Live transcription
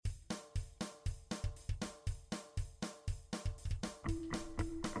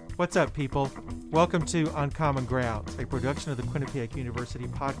What's up, people? Welcome to Uncommon Grounds, a production of the Quinnipiac University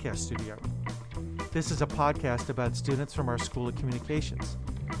Podcast Studio. This is a podcast about students from our School of Communications.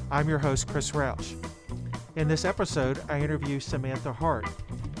 I'm your host, Chris Roush. In this episode, I interview Samantha Hart.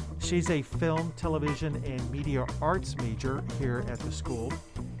 She's a film, television, and media arts major here at the school,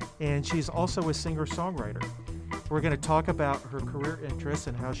 and she's also a singer-songwriter. We're going to talk about her career interests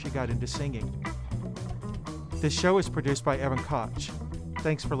and how she got into singing. This show is produced by Evan Koch.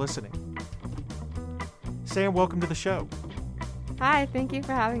 Thanks for listening. Sam, welcome to the show. Hi, thank you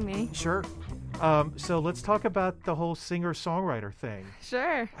for having me. Sure. So let's talk about the whole singer-songwriter thing.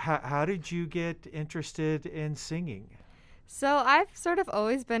 Sure. How did you get interested in singing? So I've sort of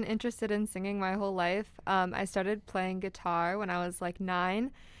always been interested in singing my whole life. I started playing guitar when I was like 9.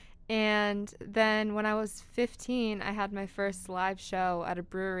 And then when I was 15, I had my first live show at a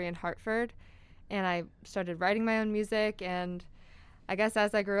brewery in Hartford. And I started writing my own music. And I guess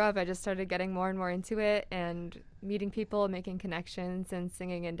as I grew up, I just started getting more and more into it and meeting people, making connections, and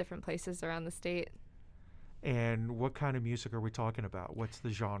singing in different places around the state. And what kind of music are we talking about? What's the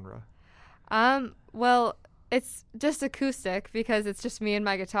genre? Well, it's just acoustic because it's just me and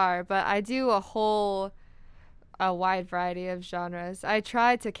my guitar, but I do a wide variety of genres. I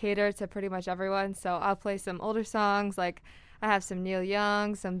try to cater to pretty much everyone, so I'll play some older songs, like I have some Neil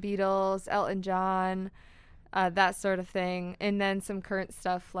Young, some Beatles, Elton John, that sort of thing, and then some current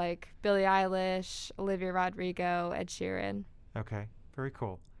stuff like Billie Eilish, Olivia Rodrigo, Ed Sheeran. Okay, very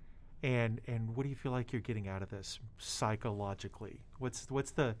cool. And what do you feel like you're getting out of this psychologically? What's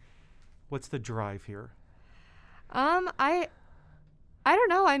the drive here? I don't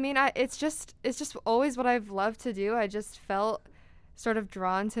know. I mean, it's just always what I've loved to do. I just felt sort of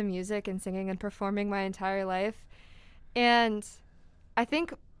drawn to music and singing and performing my entire life. And I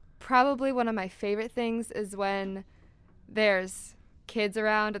think probably one of my favorite things is when there's kids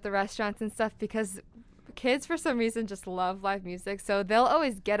around at the restaurants and stuff, because kids for some reason just love live music. So they'll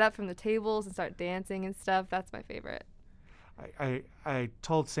always get up from the tables and start dancing and stuff. That's my favorite. I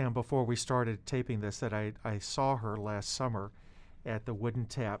told Sam before we started taping this that I saw her last summer at the Wooden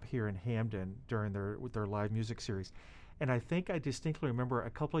Tap here in Hamden during their live music series. And I think I distinctly remember a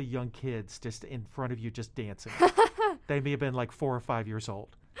couple of young kids just in front of you just dancing. They may have been like 4 or 5 years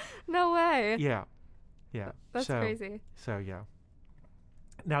old. No way. Yeah. That's crazy. So, yeah.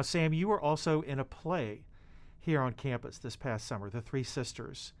 Now, Sam, you were also in a play here on campus this past summer, The Three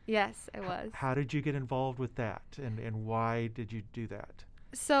Sisters. Yes, I was. How did you get involved with that, and why did you do that?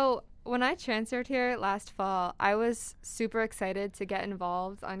 So when I transferred here last fall, I was super excited to get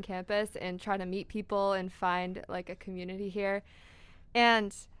involved on campus and try to meet people and find like a community here.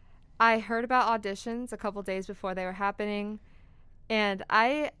 And I heard about auditions a couple days before they were happening, and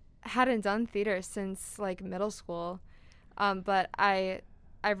I hadn't done theater since like middle school, but I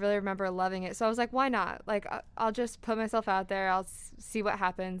really remember loving it. So I was like, why not? Like, I'll just put myself out there. I'll see what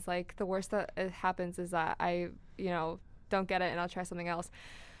happens. Like, the worst that happens is that I, don't get it and I'll try something else.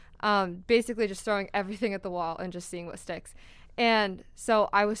 Basically just throwing everything at the wall and just seeing what sticks. And so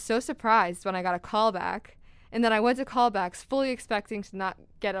I was so surprised when I got a call back. And then I went to callbacks fully expecting to not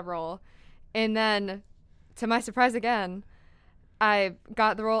get a role. And then, to my surprise again, I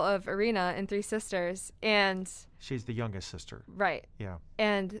got the role of Irina in Three Sisters, and she's the youngest sister. Right. Yeah.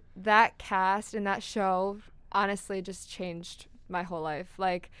 And that cast and that show honestly just changed my whole life.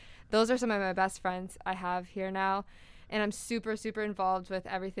 Like, those are some of my best friends I have here now, and I'm super, super involved with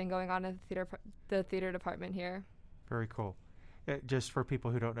everything going on in the theater department here. Very cool. Just for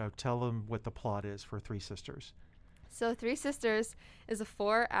people who don't know, tell them what the plot is for Three Sisters. So Three Sisters is a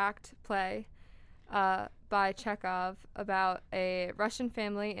 4-act play by Chekhov about a Russian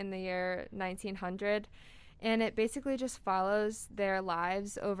family in the year 1900, and it basically just follows their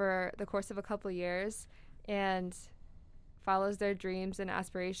lives over the course of a couple years and follows their dreams and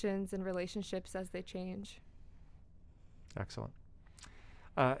aspirations and relationships as they change. Excellent.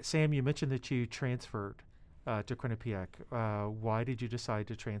 Sam, you mentioned that you transferred to Quinnipiac. Why did you decide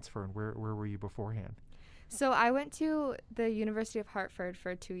to transfer, and where were you beforehand? So I went to the University of Hartford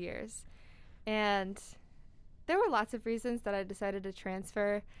for 2 years, and there were lots of reasons that I decided to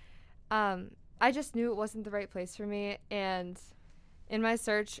transfer. I just knew it wasn't the right place for me, and in my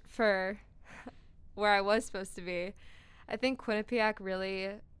search for where I was supposed to be, I think Quinnipiac really,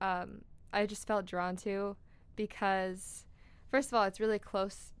 I just felt drawn to because, first of all, it's really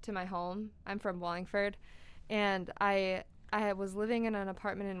close to my home. I'm from Wallingford, and I was living in an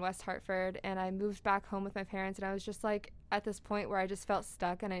apartment in West Hartford, and I moved back home with my parents, and I was just like at this point where I just felt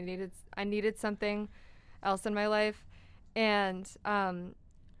stuck, and I needed something else in my life, and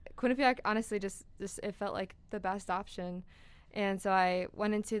Quinnipiac honestly just it felt like the best option. And so I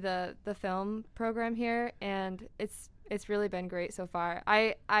went into the film program here, and it's really been great so far.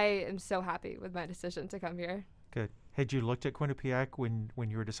 I am so happy with my decision to come here. Good. Had you looked at Quinnipiac when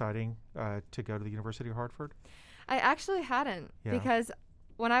you were deciding to go to the University of Hartford? I actually hadn't, Yeah. because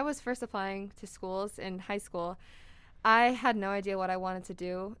when I was first applying to schools in high school, I had no idea what I wanted to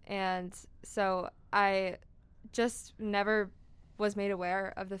do, and so I just never was made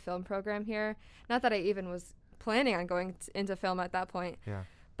aware of the film program here. Not that I even was planning on going into film at that point. Yeah.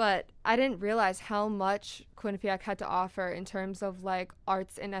 But I didn't realize how much Quinnipiac had to offer in terms of like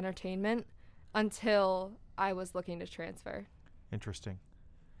arts and entertainment until I was looking to transfer. Interesting.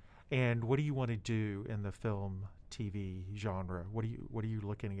 And what do you want to do in the film TV genre? What are you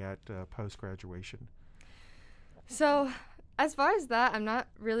looking at post graduation? So as far as that, I'm not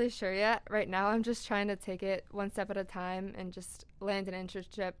really sure yet. Right now, I'm just trying to take it one step at a time and just land an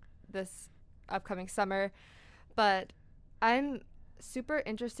internship this upcoming summer. But I'm super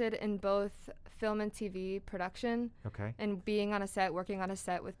interested in both film and TV production. Okay. And being on a set, working on a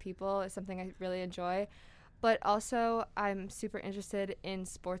set with people is something I really enjoy. But also, I'm super interested in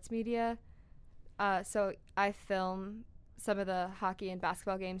sports media. So I film some of the hockey and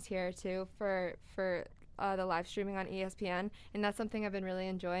basketball games here too for the live streaming on ESPN, and that's something I've been really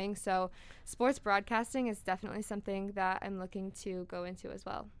enjoying. So sports broadcasting is definitely something that I'm looking to go into as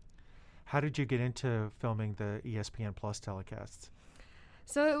well. How did you get into filming the ESPN Plus telecasts?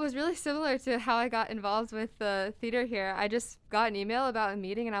 So it was really similar to how I got involved with the theater here. I just got an email about a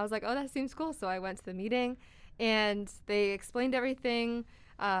meeting, and I was like, oh, that seems cool. So I went to the meeting, and they explained everything,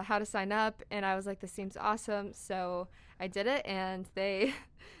 how to sign up, and I was like, this seems awesome. So I did it, and they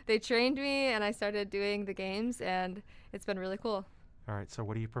trained me, and I started doing the games, and it's been really cool. All right, so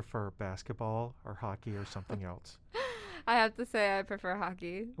what do you prefer, basketball or hockey or something else? I have to say I prefer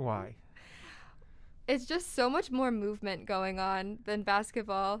hockey. Why? It's just so much more movement going on than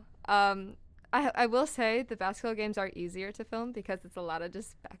basketball. I will say the basketball games are easier to film because it's a lot of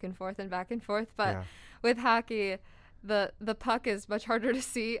just back and forth. But Yeah. with hockey, the puck is much harder to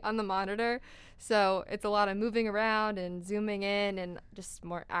see on the monitor. So it's a lot of moving around and zooming in and just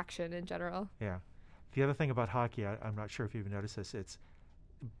more action in general. Yeah. The other thing about hockey, I'm not sure if you've noticed this, it's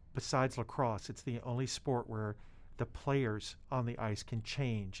besides lacrosse, it's the only sport where the players on the ice can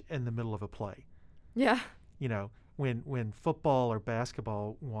change in the middle of a play. Yeah. You know, when football or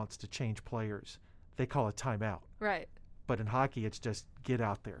basketball wants to change players, they call it timeout. Right. But in hockey, it's just get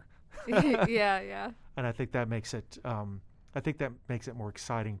out there. Yeah. And I think that makes it more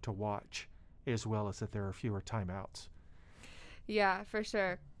exciting to watch, as well as that there are fewer timeouts. Yeah, for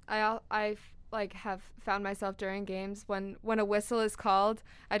sure. I have found myself during games when a whistle is called,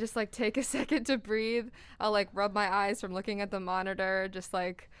 I just like take a second to breathe. I'll like rub my eyes from looking at the monitor, just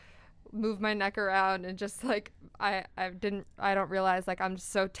like move my neck around, and just like I don't realize like I'm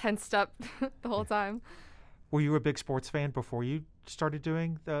so tensed up the whole time. Were you a big sports fan before you started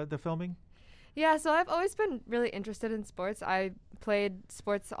doing the filming? Yeah, so I've always been really interested in sports. I played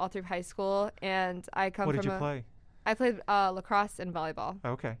sports all through high school, and I come What from did you play? I played lacrosse and volleyball.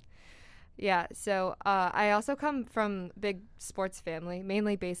 Okay. Yeah, so I also come from big sports family,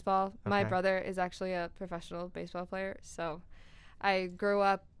 mainly baseball. My Okay. brother is actually a professional baseball player, so I grew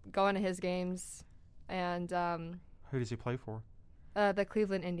up going to his games, and Who does he play for? the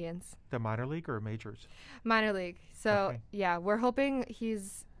Cleveland Indians, The minor league or majors? minor league. So Okay. yeah, we're hoping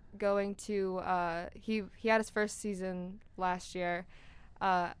he's going to. He had his first season last year,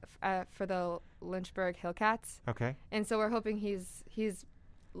 for the Lynchburg Hillcats, Okay. and so we're hoping he's.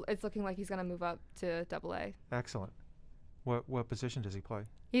 It's looking like he's gonna move up to AA. Excellent. What position does he play?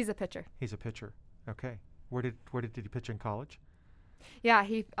 He's a pitcher. He's a pitcher. Okay. Where did he pitch in college? Yeah,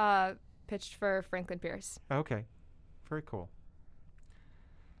 he pitched for Franklin Pierce. Okay. Very cool.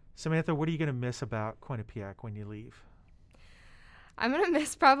 Samantha, what are you going to miss about Quinnipiac when you leave? I'm gonna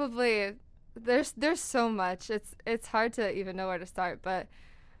miss probably. There's so much. It's hard to even know where to start, but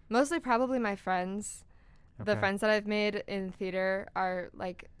mostly probably my friends. The Okay. friends that I've made in theater are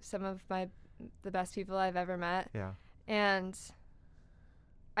like some of the best people I've ever met. Yeah. And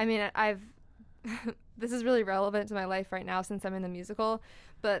I mean, this is really relevant to my life right now since I'm in the musical,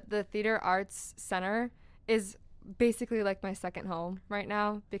 but the Theater Arts Center is basically like my second home right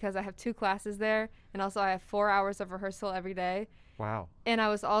now because I have 2 classes there, and also I have 4 hours of rehearsal every day. Wow. And I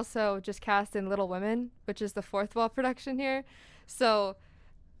was also just cast in Little Women, which is the fourth wall production here. So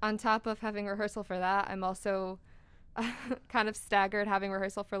on top of having rehearsal for that, I'm also kind of staggered having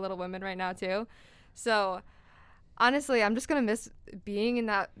rehearsal for Little Women right now too. So honestly, I'm just going to miss being in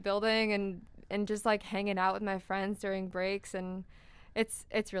that building and just like hanging out with my friends during breaks, and it's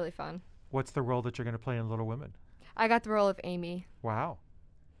really fun. What's the role that you're going to play in Little Women? I got the role of Amy. Wow.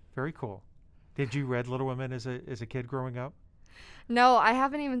 Very cool. Did you read Little Women as a kid growing up? No, I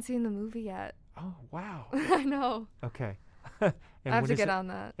haven't even seen the movie yet. Oh, wow. I know. Okay. I have to get on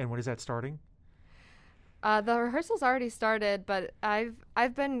that. And when is that starting? The rehearsal's already started, but I've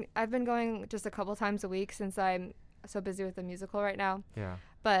been going just a couple times a week since I'm so busy with the musical right now. Yeah.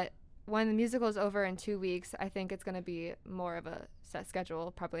 But when the musical is over in 2 weeks, I think it's going to be more of a set schedule,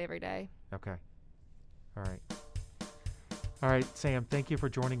 probably every day. Okay. All right. All right, Sam, thank you for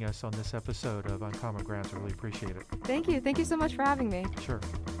joining us on this episode of Uncommon Grounds. I really appreciate it. Thank you. Thank you so much for having me. Sure.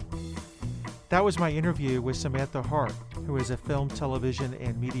 That was my interview with Samantha Hart, who is a film, television,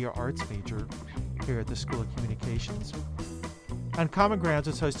 and media arts major here at the School of Communications. Uncommon Grounds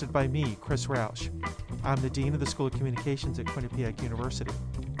is hosted by me, Chris Roush. I'm the Dean of the School of Communications at Quinnipiac University.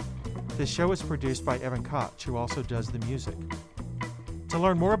 This show is produced by Evan Koch, who also does the music. To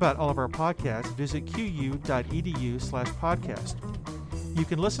learn more about all of our podcasts, visit qu.edu/podcast. You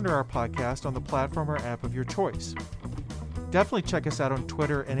can listen to our podcast on the platform or app of your choice. Definitely check us out on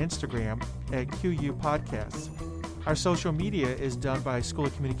Twitter and Instagram at QU Podcasts. Our social media is done by School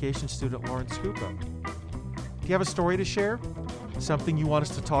of Communications student Lauren Scupo. Do you have a story to share? Something you want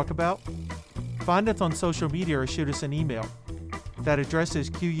us to talk about? Find us on social media or shoot us an email. That address is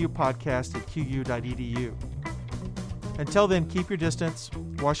qupodcast@qu.edu. Until then, keep your distance,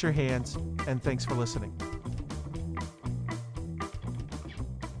 wash your hands, and thanks for listening.